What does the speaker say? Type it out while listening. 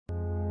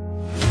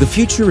The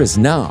future is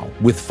now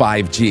with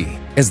 5G.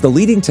 As the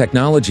leading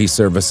technology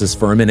services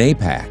firm in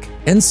APAC,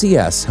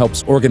 NCS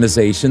helps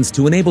organizations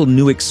to enable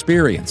new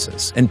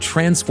experiences and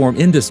transform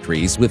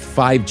industries with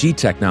 5G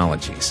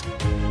technologies.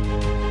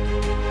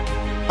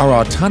 Our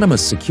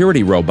autonomous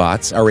security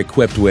robots are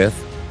equipped with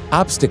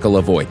obstacle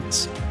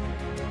avoidance,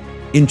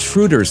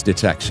 intruders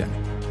detection,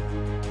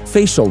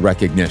 facial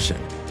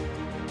recognition,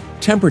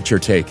 temperature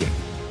taking,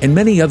 and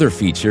many other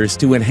features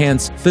to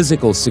enhance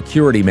physical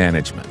security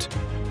management.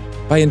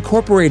 By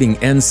incorporating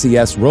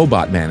NCS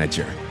Robot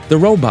Manager, the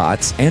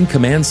robots and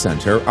command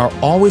center are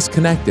always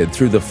connected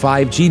through the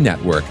 5G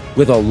network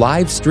with a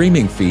live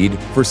streaming feed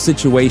for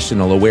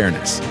situational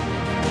awareness.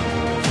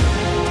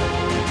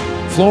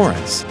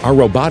 Florence, our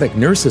robotic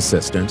nurse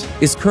assistant,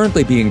 is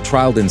currently being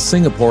trialed in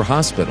Singapore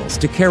hospitals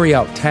to carry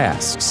out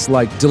tasks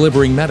like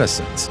delivering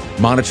medicines,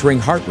 monitoring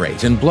heart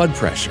rate and blood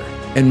pressure,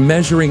 and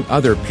measuring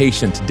other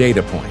patient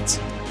data points.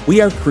 We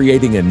are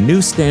creating a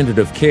new standard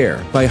of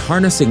care by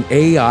harnessing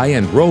AI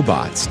and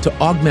robots to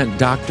augment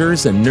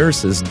doctors' and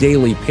nurses'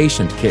 daily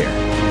patient care.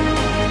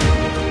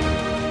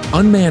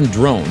 Unmanned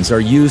drones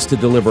are used to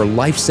deliver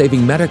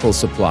life-saving medical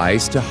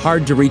supplies to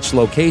hard-to-reach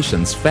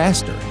locations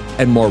faster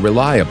and more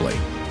reliably.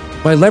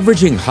 By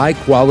leveraging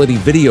high-quality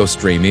video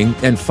streaming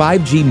and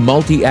 5G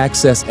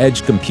multi-access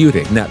edge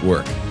computing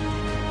network,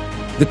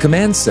 the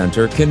command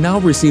center can now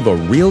receive a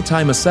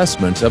real-time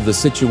assessment of the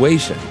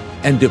situation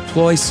and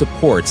deploy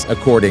supports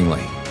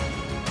accordingly.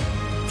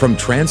 From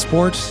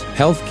transport,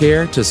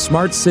 healthcare to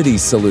smart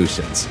cities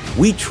solutions,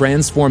 we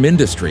transform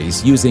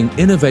industries using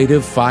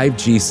innovative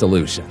 5G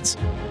solutions.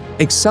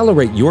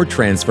 Accelerate your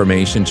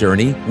transformation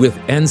journey with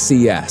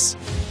NCS.